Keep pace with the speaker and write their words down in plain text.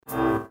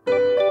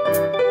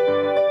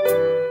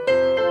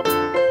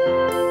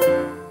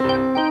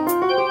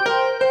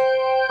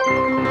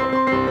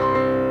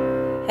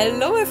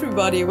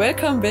everybody,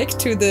 welcome back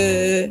to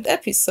the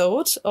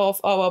episode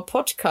of our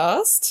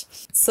podcast.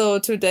 So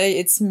today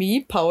it's me,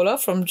 Paula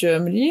from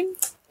Germany,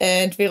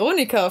 and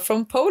Veronika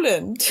from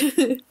Poland.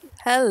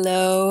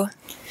 Hello.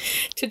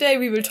 Today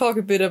we will talk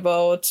a bit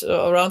about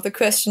around the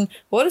question,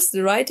 what is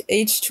the right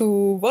age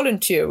to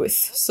volunteer with?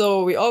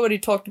 So we already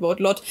talked about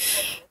a lot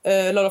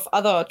of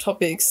other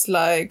topics,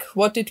 like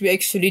what did we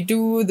actually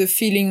do, the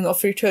feeling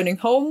of returning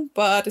home,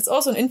 but it's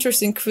also an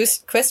interesting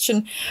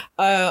question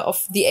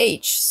of the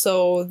age.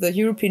 So the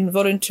European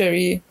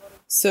Voluntary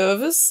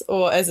Service,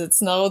 or as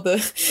it's now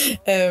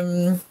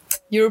the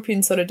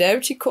European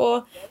Solidarity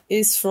Corps,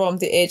 is from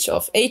the age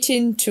of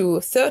 18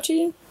 to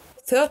 30,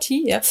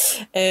 yeah.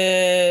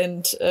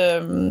 And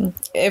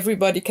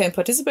everybody can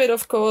participate,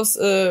 of course,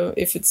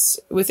 if it's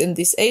within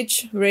this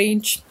age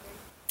range.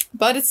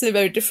 But it's still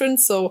very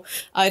different. So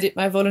I did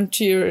my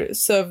volunteer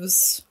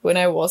service when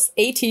I was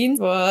 18,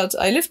 but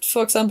I lived,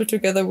 for example,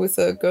 together with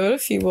a girl.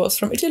 She was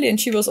from Italy and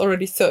she was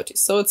already 30.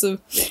 So it's a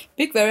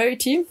big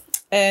variety.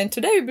 And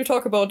today we will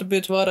talk about a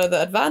bit what are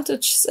the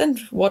advantages and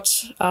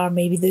what are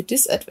maybe the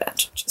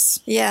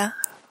disadvantages. Yeah.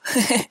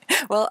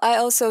 Well, I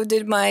also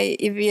did my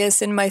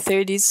EVS in my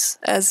 30s,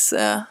 as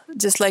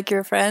just like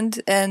your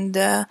friend. And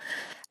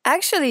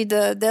actually,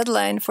 the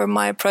deadline for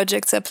my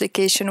project's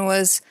application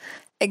was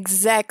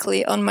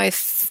exactly on my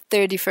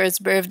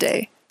 31st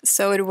birthday.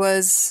 So it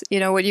was,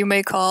 what you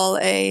may call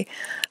a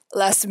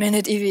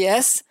last-minute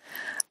EVS,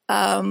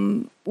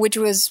 which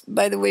was,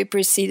 by the way,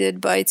 preceded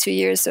by 2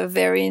 years of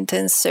very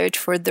intense search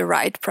for the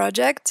right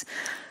project.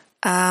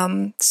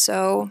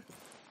 So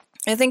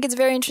I think it's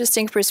very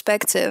interesting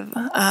perspective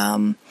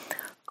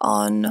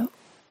on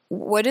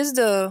what is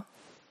the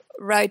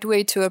right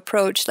way to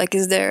approach. Like,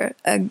 is there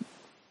a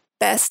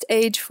best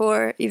age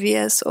for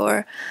EVS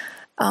or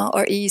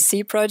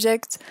EEC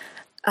project?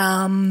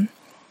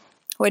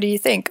 What do you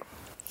think?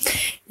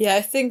 Yeah,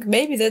 I think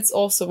maybe that's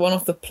also one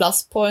of the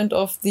plus point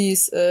of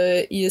these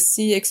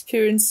ESC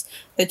experience,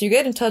 that you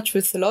get in touch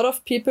with a lot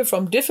of people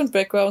from different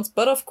backgrounds,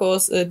 but of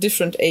course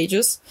different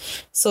ages.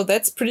 So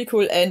that's pretty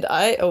cool. And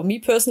me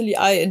personally,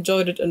 I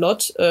enjoyed it a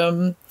lot.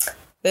 That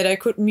I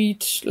could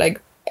meet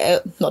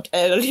not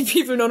elderly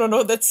people,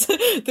 no, that's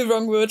the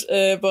wrong word,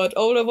 but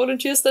older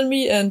volunteers than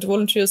me and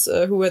volunteers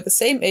who were the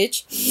same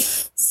age.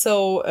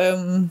 So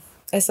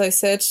as I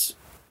said,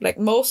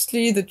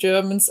 mostly the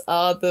Germans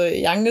are the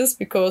youngest,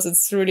 because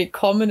it's really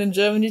common in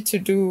Germany to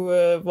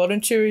do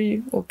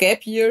voluntary or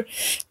gap year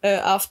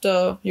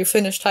after you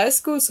finished high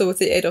school. So with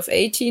the age of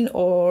 18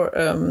 or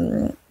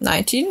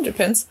 19,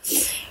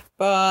 depends.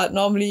 But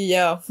normally,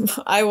 yeah,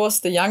 I was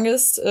the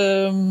youngest,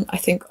 I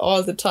think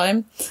all the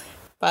time.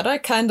 But I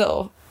kind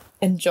of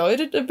enjoyed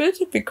it a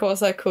bit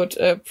because I could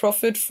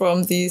profit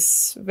from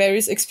these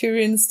various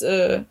experienced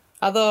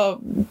other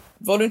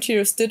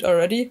volunteers did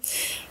already.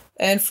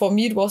 And for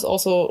me, it was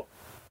also,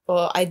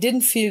 I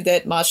didn't feel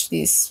that much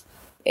this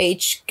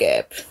age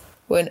gap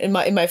when in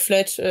my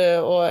flat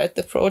or at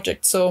the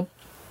project. So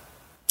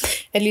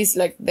at least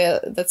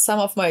that's some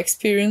of my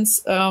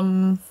experience.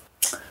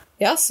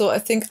 Yeah, so I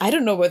think, I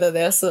don't know whether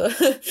there's a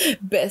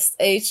best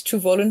age to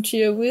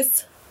volunteer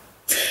with.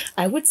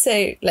 I would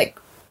say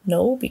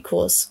no,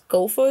 because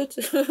go for it.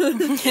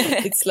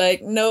 It's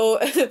no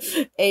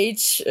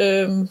age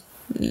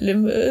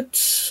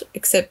limit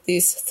except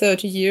these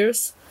 30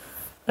 years.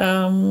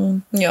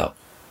 Yeah.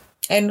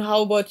 And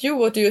how about you?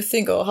 What do you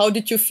think? Or how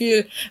did you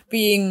feel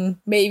being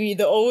maybe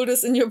the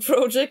oldest in your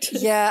project?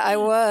 Yeah, I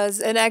was.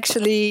 And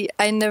actually,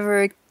 I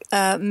never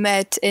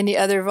met any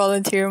other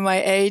volunteer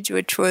my age,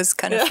 which was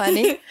kind of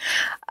funny.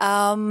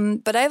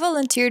 But I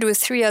volunteered with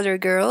 3 other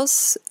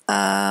girls,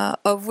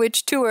 of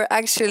which 2 were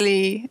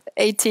actually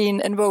 18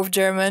 and both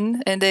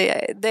German. And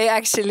they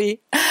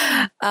actually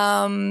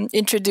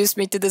introduced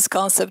me to this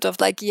concept of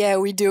yeah,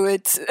 we do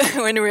it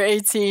when we're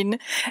 18.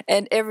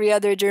 And every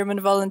other German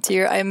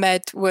volunteer I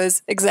met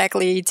was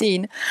exactly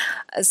 18.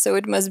 So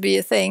it must be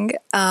a thing.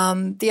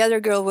 The other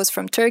girl was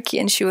from Turkey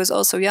and she was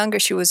also younger.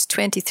 She was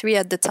 23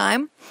 at the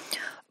time.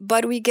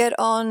 But we get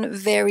on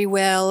very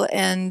well,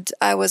 and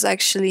I was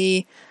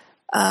actually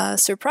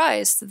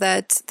surprised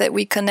that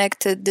we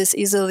connected this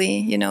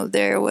easily.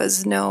 There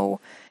was no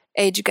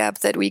age gap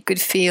that we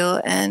could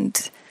feel,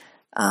 and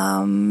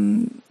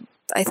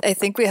I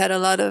think we had a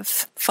lot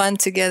of fun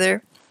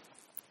together.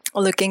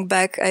 Looking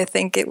back, I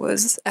think it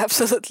was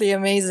absolutely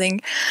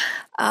amazing.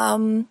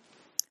 I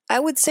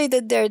would say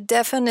that there are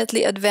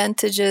definitely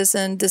advantages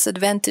and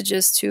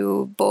disadvantages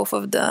to both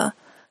of the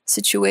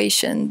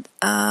situation.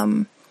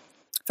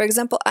 For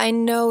example, I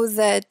know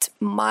that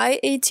my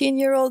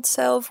 18-year-old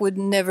self would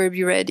never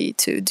be ready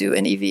to do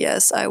an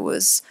EVS. I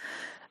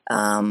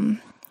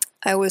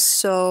was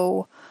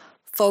so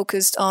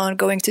focused on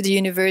going to the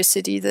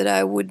university that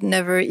I would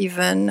never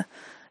even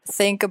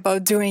think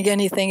about doing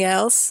anything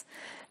else.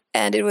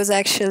 And it was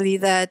actually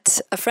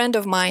that a friend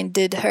of mine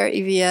did her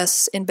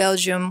EVS in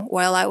Belgium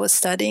while I was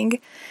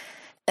studying.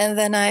 And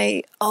then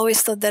I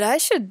always thought that I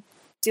should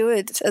do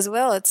it as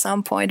well at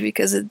some point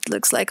because it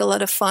looks like a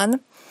lot of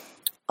fun.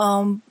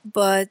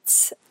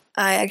 But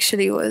I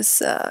actually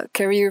was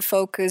career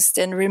focused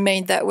and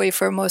remained that way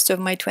for most of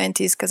my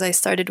 20s because I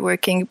started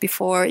working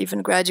before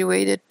even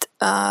graduated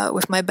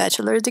with my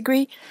bachelor's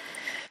degree.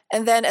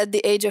 And then at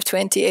the age of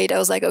 28, I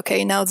was like,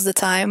 okay, now's the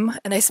time.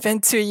 And I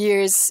spent 2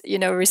 years,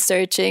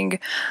 researching,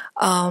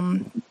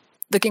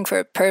 looking for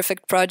a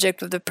perfect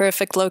project with the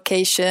perfect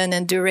location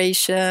and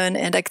duration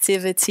and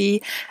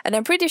activity. And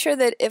I'm pretty sure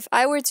that if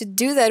I were to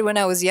do that when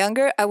I was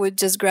younger, I would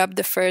just grab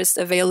the first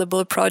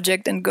available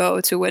project and go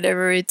to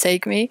whatever it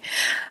take me,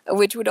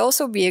 which would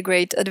also be a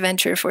great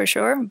adventure for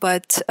sure.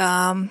 But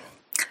I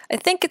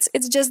think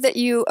it's just that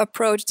you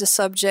approach the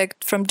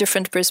subject from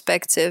different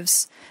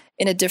perspectives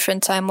in a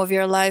different time of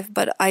your life.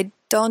 But I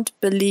don't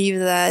believe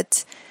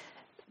that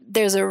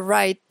there's a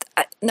right...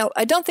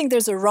 I don't think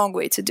there's a wrong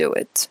way to do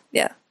it.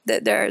 Yeah.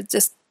 There are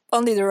just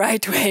only the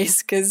right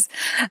ways, because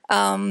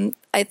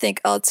I think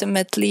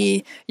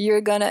ultimately you're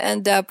going to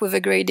end up with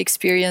a great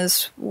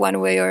experience one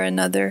way or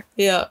another.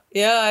 Yeah,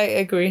 I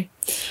agree.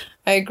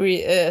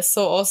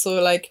 So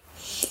also like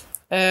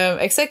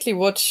exactly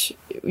what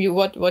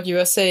you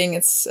are saying,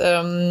 it's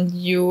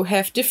you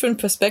have different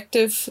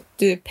perspective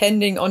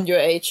depending on your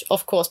age,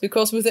 of course,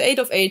 because with the age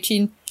of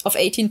 18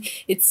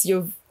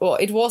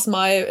 it was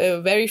my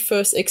very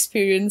first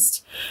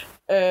experience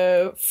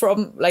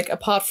from like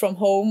apart from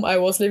home. I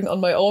was living on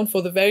my own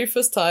for the very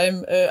first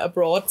time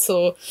abroad.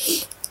 So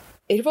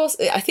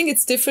I think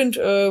it's different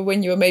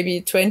when you're maybe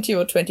 20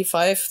 or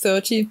 25,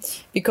 30,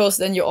 because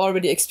then you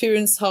already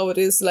experienced how it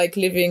is like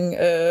living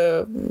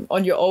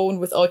on your own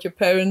without your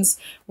parents,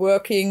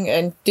 working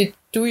and do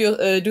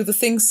the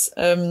things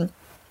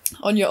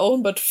on your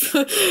own. But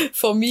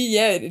for me,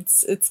 yeah,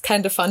 it's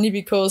kind of funny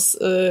because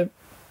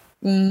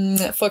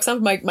for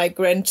example, my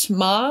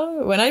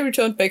grandma, when I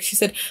returned back, she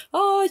said,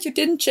 "Oh, you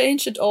didn't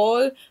change at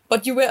all,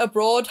 but you were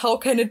abroad. How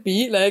can it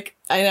be?" Like,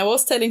 and I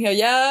was telling her,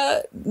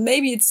 yeah,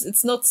 maybe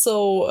it's not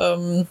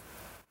so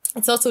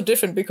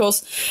different,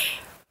 because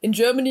in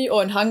Germany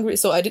or in Hungary,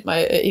 so I did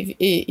my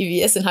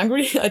EVS in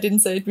Hungary. I didn't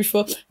say it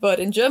before, but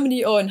in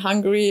Germany or in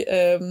Hungary,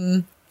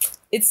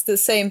 it's the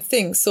same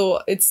thing.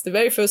 So it's the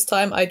very first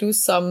time I do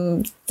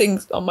some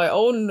things on my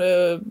own,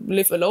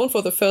 live alone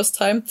for the first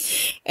time.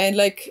 And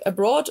like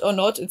abroad or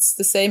not, it's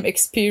the same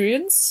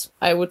experience,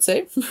 I would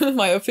say,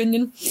 my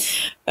opinion.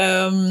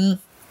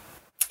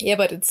 Yeah,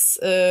 but it's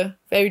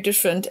very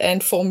different.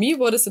 And for me,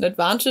 what is an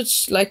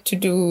advantage, like to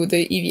do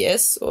the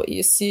EVS or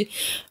ESC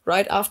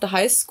right after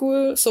high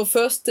school? So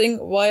first thing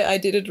why I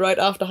did it right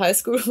after high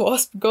school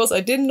was because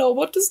I didn't know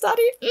what to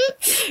study.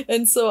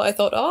 And so I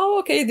thought, oh,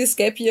 okay, this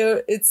gap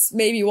year, it's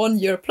maybe 1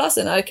 year plus,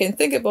 and I can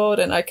think about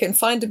and I can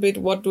find a bit,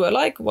 what do I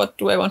like? What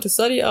do I want to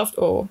study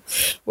after, or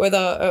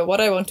whether what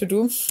I want to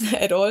do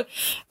at all.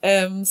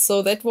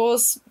 So that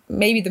was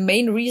maybe the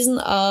main reason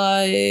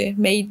I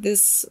made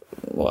this.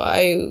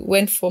 I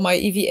went for my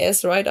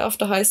EVS right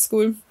after high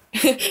school.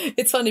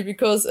 It's funny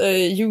because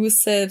you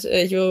said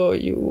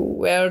you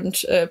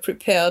weren't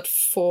prepared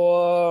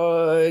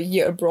for a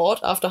year abroad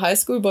after high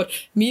school, but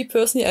me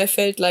personally, I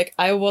felt like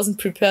I wasn't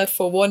prepared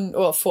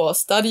for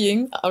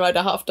studying right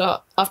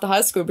after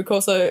high school,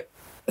 because I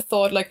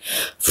thought like,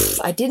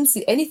 I didn't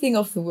see anything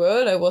of the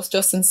world. I was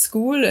just in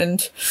school,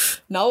 and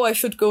now I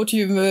should go to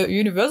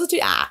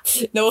university.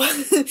 No.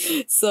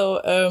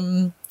 So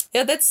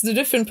yeah, that's the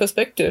different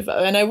perspective,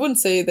 and I wouldn't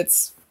say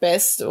that's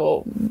best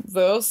or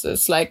worse.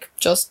 It's like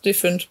just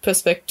different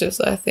perspectives,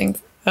 I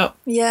think.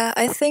 Yeah,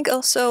 I think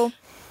also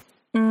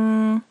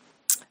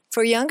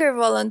for younger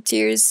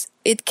volunteers,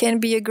 it can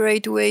be a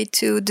great way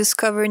to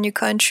discover new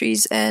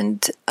countries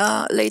and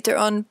later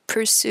on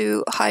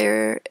pursue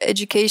higher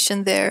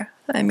education there.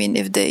 I mean,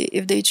 if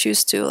they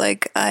choose to.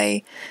 Like,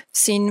 I've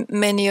seen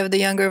many of the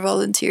younger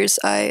volunteers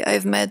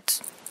I've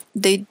met,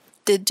 they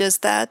did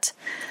just that.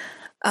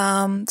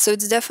 So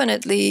it's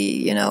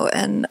definitely,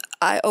 an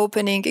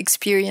eye-opening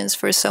experience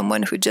for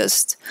someone who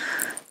just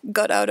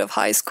got out of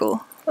high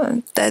school.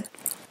 That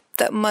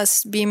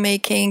must be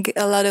making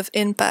a lot of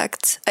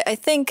impact. I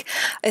think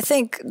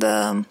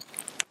the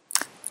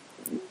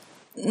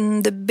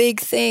big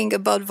thing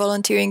about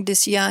volunteering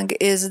this young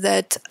is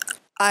that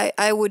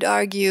I would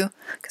argue,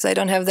 because I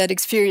don't have that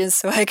experience,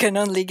 so I can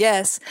only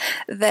guess,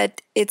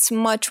 that it's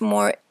much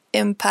more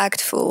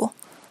impactful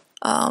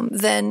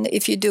than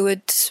if you do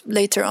it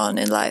later on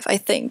in life, I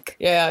think.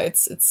 Yeah,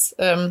 it's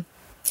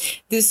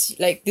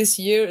this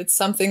year, it's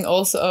something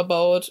also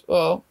about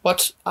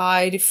what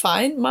I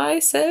define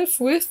myself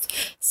with.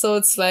 So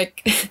it's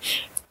like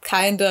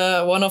kind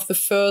of one of the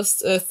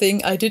first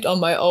thing I did on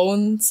my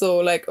own. So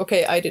like,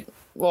 okay,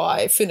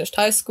 I finished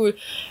high school,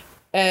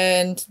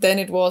 and then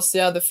it was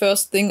the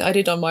first thing I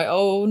did on my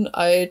own.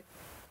 I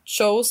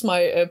chose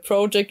my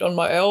project on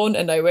my own,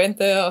 and I went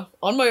there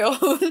on my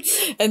own,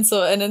 and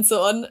so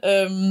on.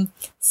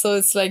 So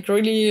it's like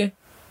really,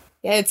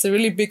 it's a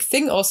really big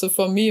thing also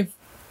for me.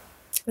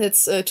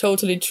 That's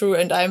totally true,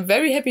 and I'm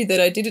very happy that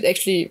I did it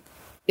actually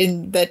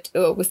in that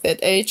with that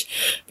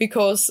age,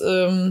 because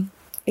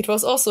it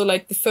was also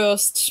like the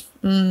first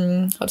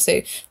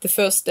the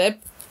first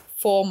step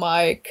for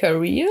my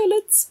career,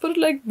 let's put it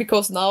like,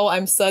 because now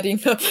I'm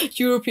studying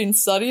European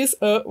studies,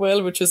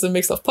 which is a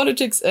mix of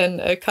politics and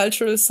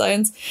cultural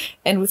science.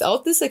 And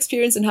without this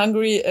experience in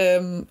Hungary,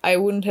 I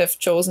wouldn't have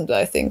chosen it,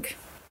 I think.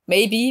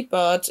 Maybe,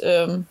 but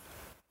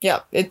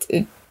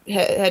it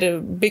had a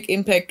big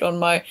impact on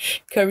my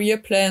career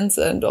plans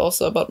and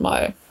also about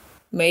my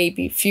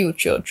maybe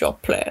future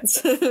job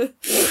plans.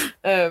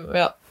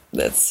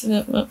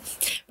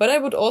 But I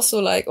would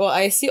also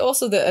I see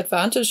also the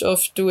advantage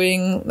of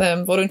doing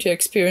volunteer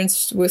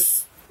experience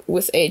with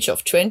age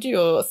of 20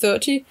 or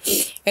 30.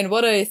 And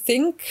what I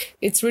think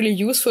it's really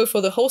useful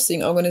for the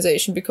hosting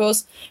organization,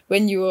 because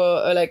when you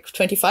are like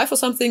 25 or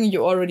something,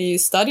 you already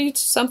studied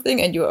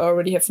something and you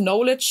already have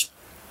knowledge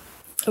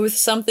with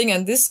something,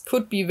 and this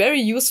could be very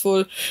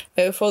useful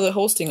for the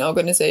hosting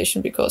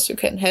organization, because you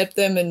can help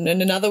them in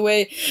another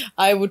way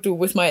I would do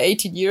with my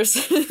 18 years.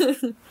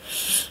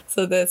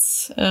 So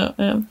that's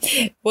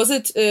was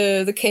it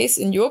the case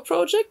in your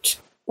project?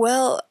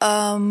 Well,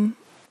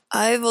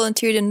 I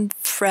volunteered in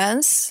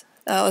France.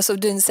 I also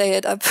didn't say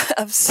it up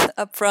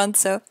front,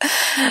 so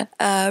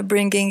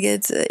bringing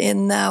it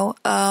in now.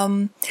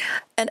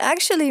 And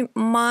actually,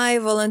 my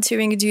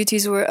volunteering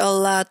duties were a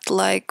lot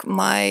like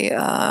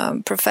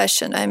my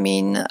profession. I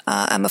mean,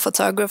 I'm a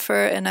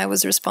photographer, and I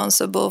was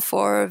responsible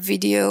for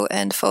video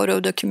and photo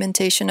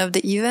documentation of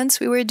the events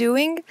we were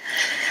doing,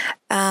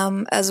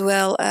 as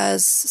well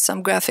as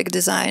some graphic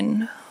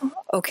design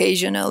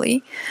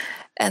occasionally.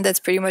 And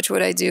that's pretty much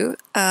what I do.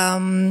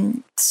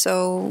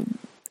 So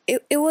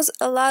it was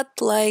a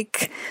lot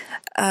like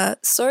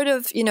sort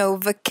of,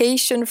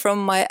 vacation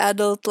from my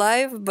adult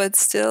life, but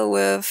still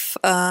with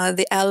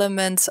the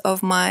elements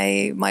of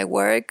my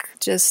work,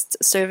 just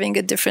serving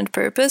a different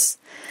purpose.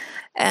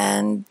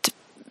 And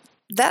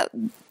that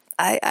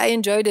I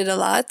enjoyed it a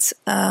lot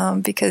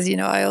because,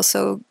 I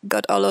also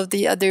got all of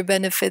the other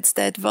benefits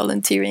that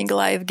volunteering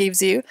life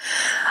gives you.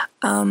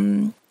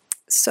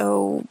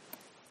 So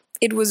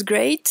it was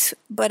great,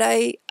 but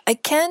I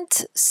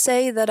can't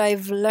say that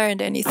I've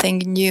learned anything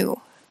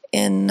new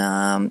in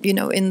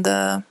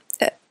the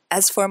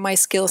as for my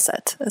skill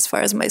set. As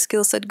far as my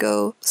skill set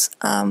goes,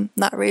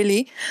 not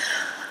really.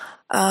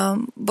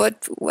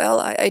 But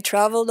I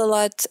traveled a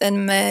lot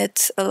and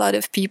met a lot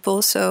of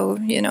people, so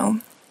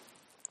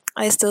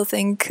I still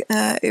think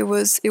it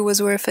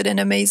was worth it and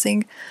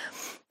amazing.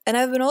 And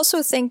I've been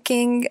also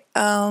thinking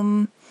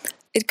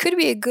it could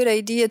be a good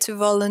idea to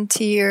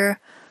volunteer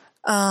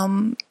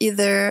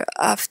either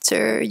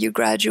after you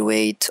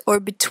graduate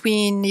or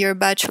between your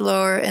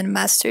bachelor and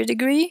master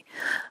degree.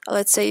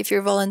 Let's say if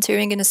you're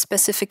volunteering in a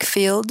specific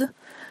field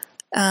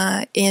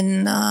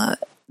in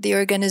the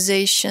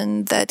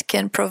organization that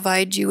can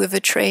provide you with a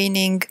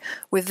training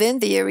within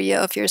the area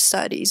of your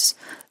studies,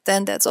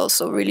 then that's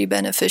also really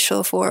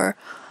beneficial for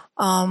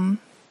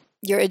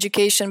your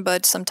education,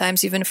 but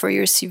sometimes even for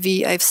your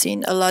CV. I've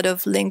seen a lot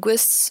of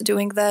linguists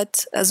doing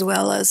that, as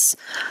well as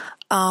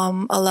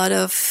a lot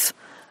of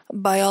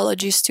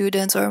biology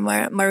students or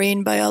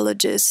marine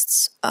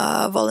biologists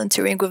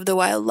volunteering with the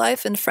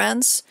wildlife in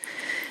France,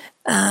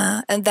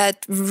 and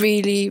that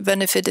really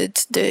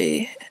benefited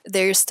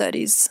their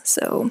studies.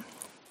 So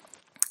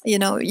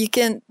you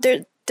can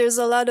there's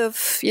a lot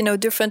of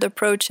different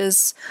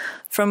approaches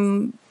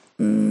from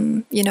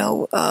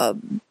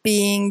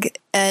being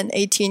an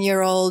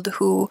 18-year-old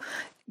who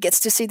gets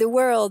to see the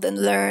world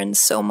and learn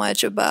so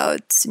much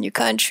about new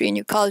country,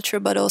 new culture,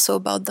 but also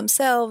about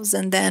themselves.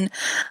 And then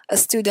a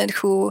student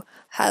who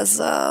has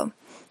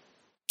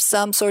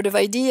some sort of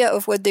idea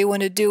of what they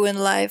want to do in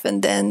life,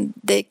 and then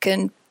they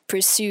can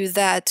pursue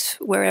that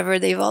wherever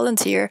they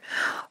volunteer.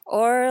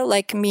 Or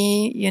like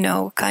me,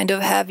 kind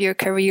of have your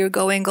career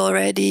going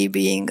already,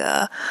 being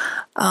a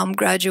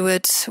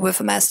graduate with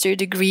a master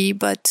degree,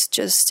 but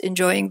just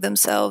enjoying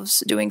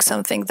themselves, doing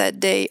something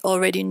that they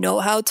already know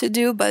how to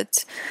do,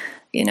 but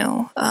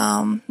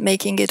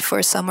making it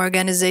for some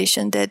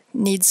organization that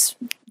needs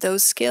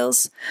those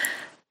skills.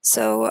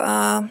 So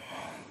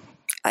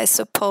I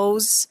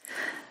suppose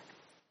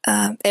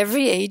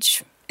every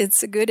age,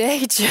 it's a good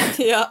age.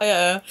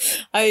 Yeah,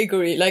 I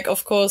agree. Like,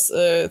 of course,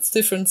 it's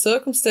different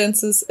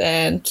circumstances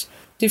and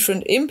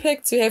different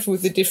impacts you have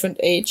with the different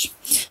age.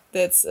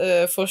 That's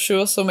for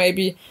sure. So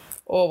maybe,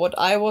 or what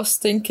I was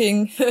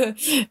thinking,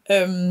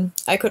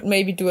 I could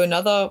maybe do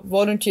another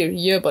volunteer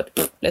year,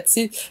 but let's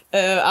see.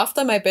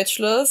 After my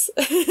bachelor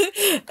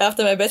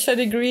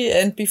degree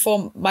and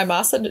before my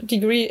master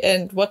degree,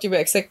 and what you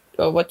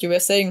were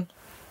saying,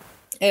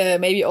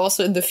 maybe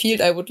also in the field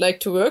I would like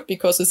to work,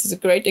 because this is a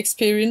great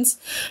experience.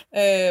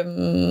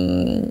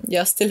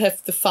 Still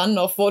have the fun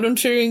of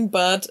volunteering,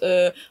 but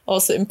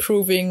also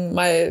improving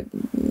my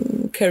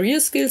career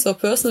skills or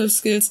personal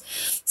skills.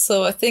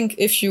 So I think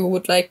if you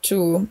would like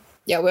to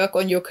work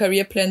on your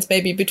career plans,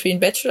 maybe between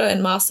bachelor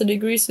and master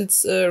degrees,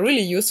 it's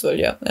really useful.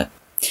 Yeah,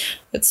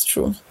 that's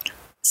true.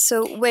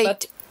 So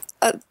wait.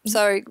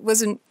 Sorry,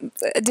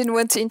 I didn't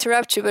want to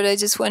interrupt you, but I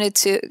just wanted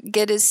to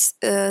get this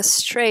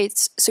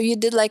straight. So you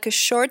did like a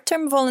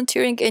short-term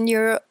volunteering in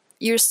your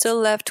you're still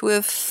left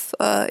with,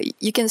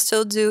 you can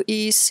still do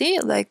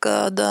EEC, like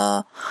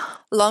the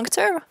long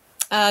term?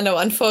 No,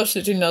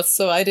 unfortunately not.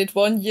 So I did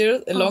 1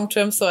 year long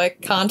term, so I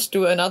can't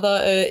do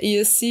another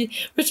ESC,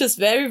 which is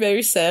very,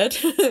 very sad.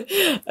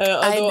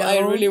 Although I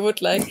really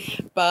would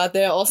like. But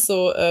there are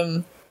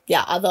also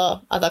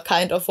other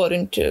kind of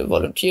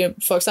volunteer.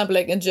 For example,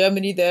 like in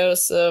Germany,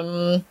 there's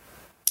the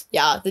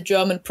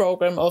German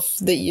program of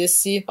the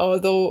ESC.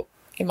 Although,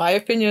 in my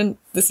opinion,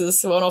 this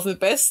is one of the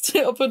best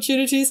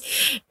opportunities.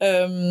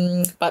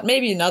 But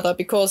maybe another,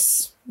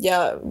 because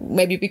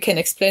maybe we can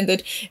explain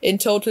that in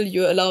total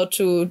you're allowed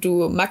to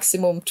do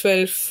maximum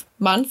 12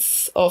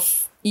 months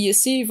of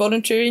ESC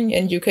volunteering,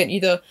 and you can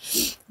either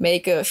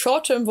make a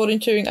short-term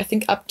volunteering, I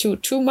think up to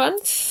 2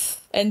 months,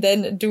 and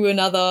then do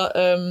another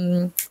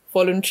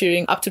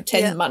volunteering up to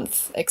 10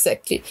 months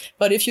exactly.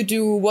 But if you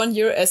do 1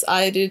 year as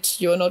I did,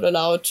 you're not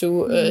allowed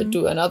to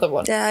do another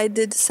one. Yeah, I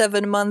did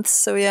 7 months,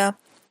 so yeah.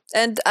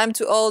 And I'm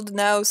too old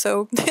now,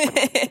 so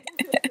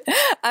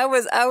I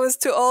was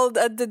too old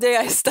at the day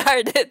I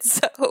started,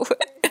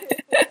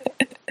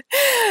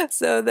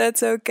 so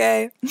that's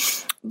okay.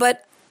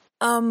 But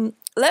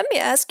let me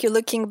ask you,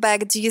 looking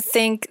back, do you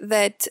think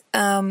that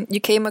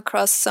you came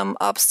across some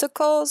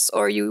obstacles,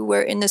 or you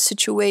were in a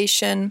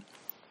situation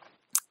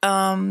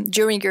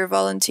during your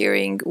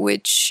volunteering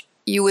which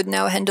you would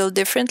now handle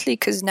differently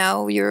because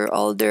now you're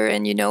older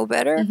and you know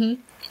better? Mm-hmm.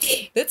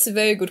 That's a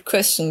very good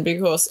question,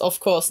 because of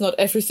course not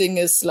everything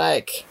is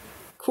like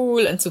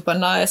cool and super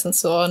nice and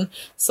so on.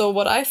 So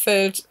what I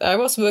felt, I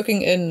was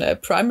working in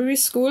primary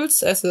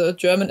schools as a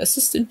German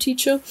assistant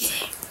teacher,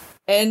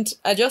 and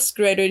I just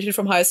graduated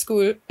from high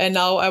school, and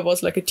now I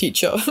was like a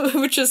teacher,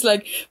 which is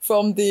like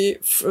from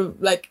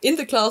like in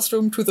the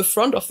classroom to the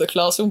front of the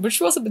classroom,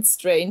 which was a bit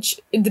strange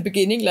in the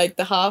beginning, like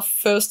the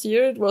first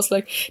year. It was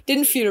like,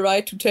 didn't feel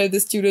right to tell the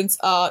students,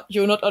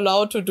 you're not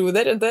allowed to do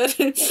that and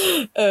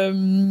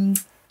that.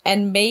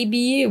 And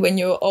maybe when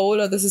you're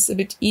older, this is a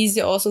bit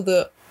easier. Also,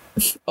 the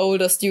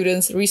older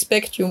students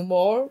respect you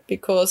more,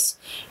 because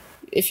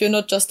if you're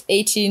not just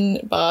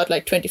 18, but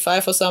like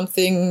 25 or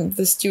something,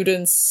 the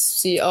students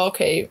see,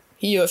 okay,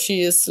 he or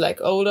she is like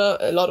older,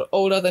 a lot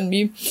older than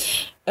me.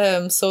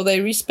 So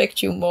they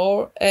respect you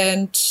more.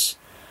 And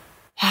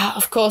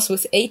of course,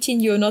 with 18,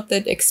 you're not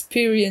that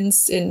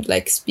experienced in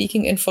like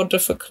speaking in front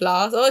of a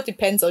class. Or it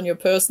depends on your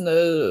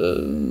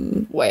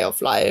personal way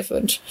of life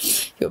and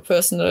your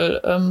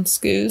personal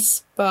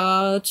skills.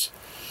 But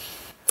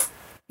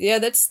yeah,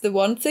 that's the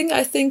one thing.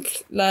 I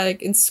think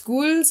like in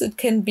schools, it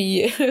can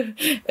be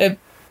a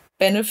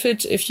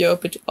benefit if you're a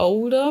bit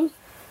older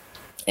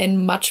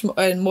and much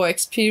more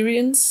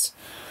experienced.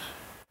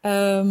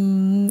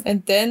 And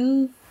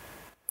then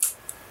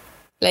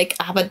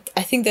but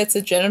I think that's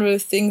a general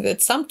thing,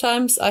 that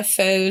sometimes I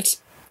felt,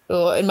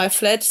 or in my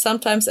flat,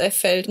 sometimes I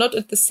felt not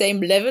at the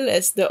same level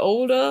as the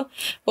older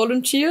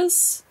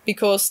volunteers,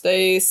 because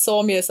they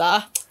saw me as,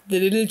 the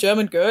little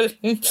German girl,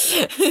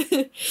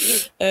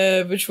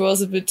 which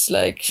was a bit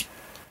like,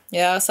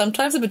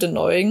 sometimes a bit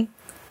annoying.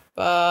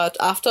 But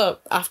after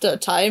a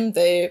time,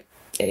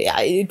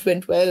 it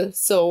went well.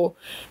 So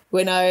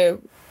when I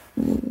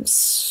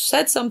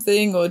said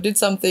something or did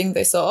something,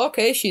 they saw,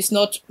 okay, she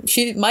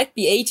might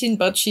be 18,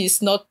 but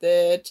she's not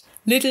that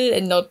little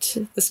and not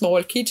the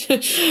small kid,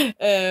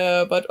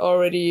 but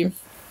already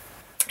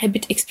a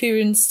bit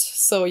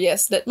experienced. So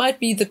yes, that might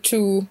be the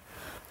two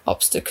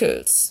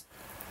obstacles.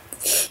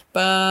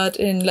 But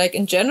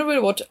in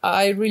general, what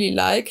I really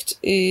liked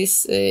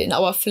is in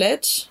our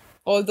flat,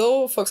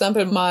 although, for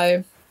example,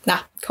 my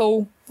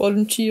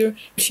co-volunteer,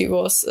 she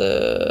was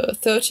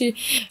 30,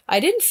 I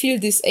didn't feel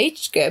this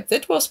age gap.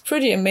 That was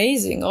pretty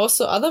amazing.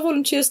 Also, other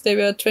volunteers, they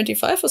were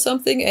 25 or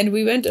something, and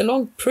we went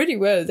along pretty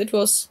well. That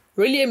was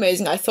really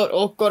amazing. I thought,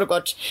 oh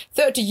god,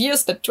 30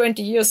 years, that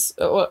 20 years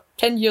or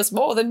 10 years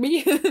more than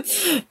me.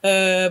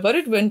 But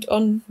it went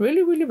on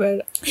really, really well.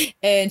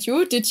 And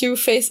did you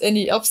face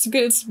any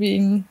obstacles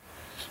being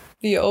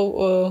the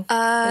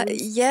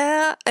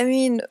yeah, I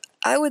mean,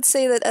 I would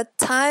say that at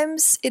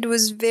times it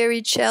was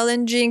very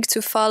challenging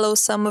to follow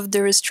some of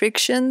the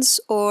restrictions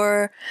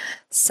or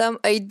some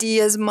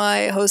ideas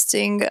my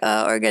hosting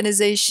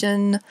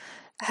organization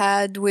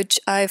had, which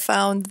I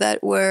found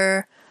that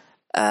were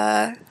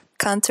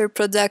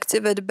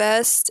counterproductive at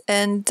best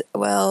and,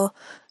 well,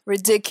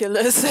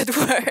 ridiculous at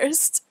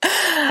worst.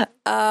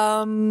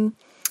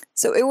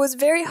 So it was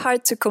very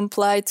hard to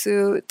comply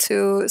to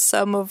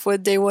some of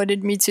what they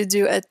wanted me to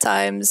do at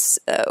times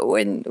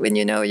when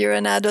you're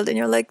an adult and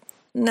you're like,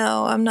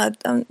 no, I'm not.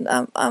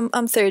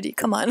 I'm 30.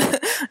 Come on,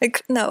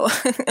 like no,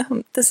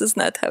 this is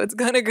not how it's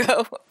gonna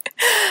go.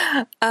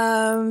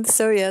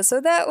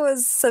 So that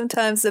was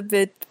sometimes a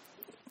bit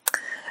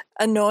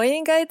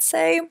annoying, I'd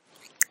say.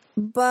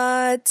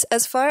 But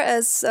as far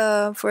as,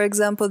 for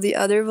example, the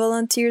other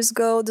volunteers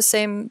go,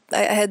 I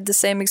had the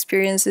same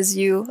experience as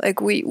you.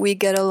 Like we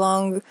get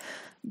along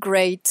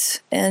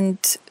great, and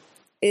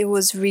it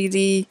was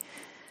really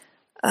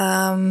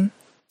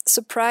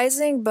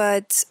surprising,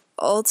 but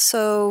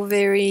also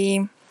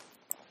very,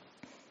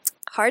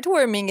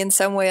 heartwarming in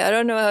some way. I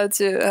don't know how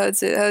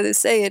to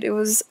say it. It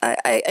was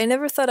I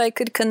never thought I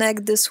could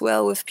connect this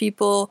well with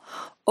people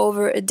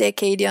over a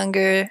decade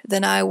younger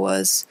than I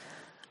was.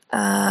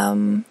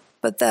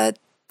 But that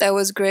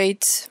was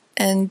great,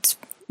 and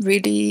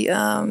really,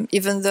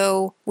 even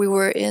though we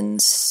were in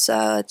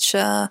such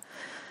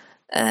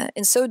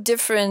in so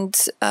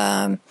different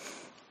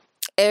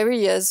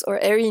areas or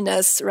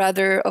arenas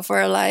rather of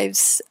our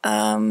lives,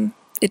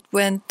 it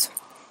went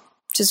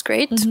just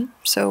great.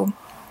 So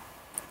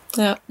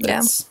yeah.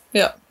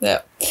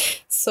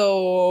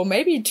 So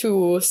maybe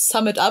to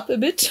sum it up a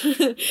bit,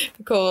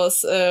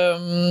 because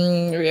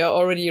we are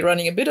already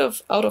running a bit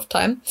out of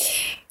time.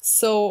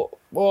 So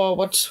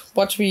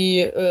what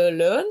we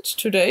learned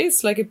today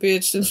is like a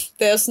bit,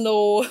 there's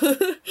no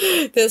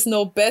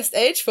best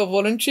age for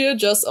volunteer.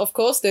 Just, of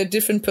course, there are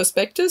different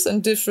perspectives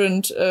and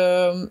different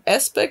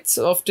aspects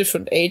of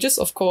different ages,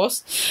 of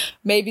course.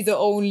 Maybe the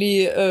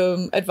only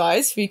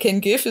advice we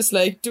can give is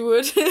like, do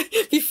it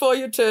before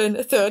you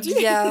turn 30.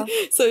 Yeah.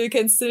 So you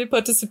can still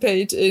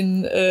participate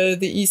in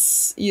the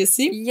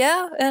ESC.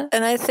 Yeah.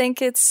 And I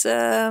think it's,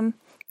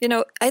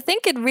 I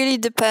think it really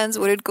depends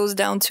what it goes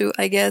down to.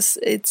 I guess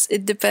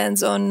it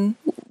depends on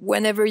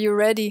whenever you're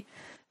ready,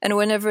 and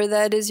whenever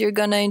that is, you're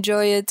gonna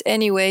enjoy it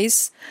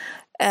anyways.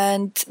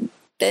 And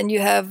then you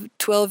have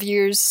 12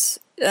 years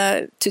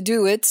to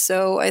do it.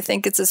 So I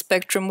think it's a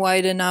spectrum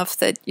wide enough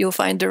that you'll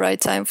find the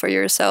right time for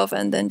yourself,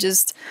 and then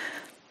just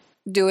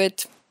do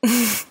it.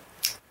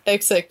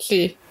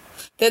 Exactly.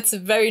 That's a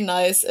very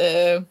nice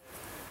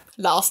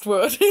last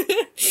word.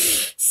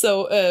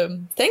 So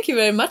thank you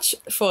very much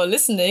for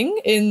listening.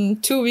 In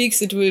 2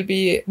 weeks it will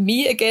be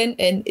me again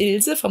and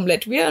Ilse from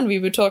Latvia, and we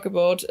will talk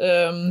about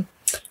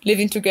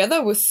living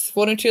together with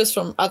volunteers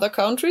from other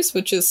countries,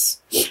 which is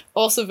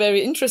also a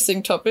very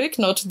interesting topic,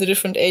 not the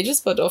different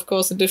ages, but of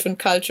course the different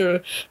cultural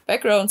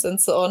backgrounds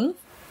and so on.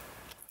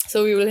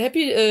 So we will be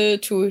happy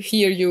to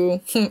hear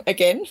you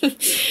again.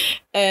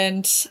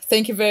 And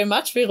thank you very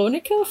much,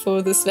 Veronika,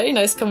 for this very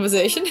nice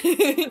conversation.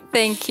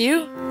 Thank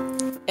you.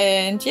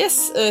 And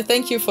yes,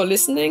 thank you for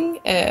listening,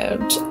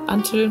 and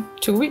until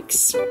 2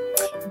 weeks.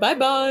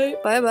 Bye-bye.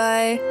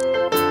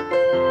 Bye-bye.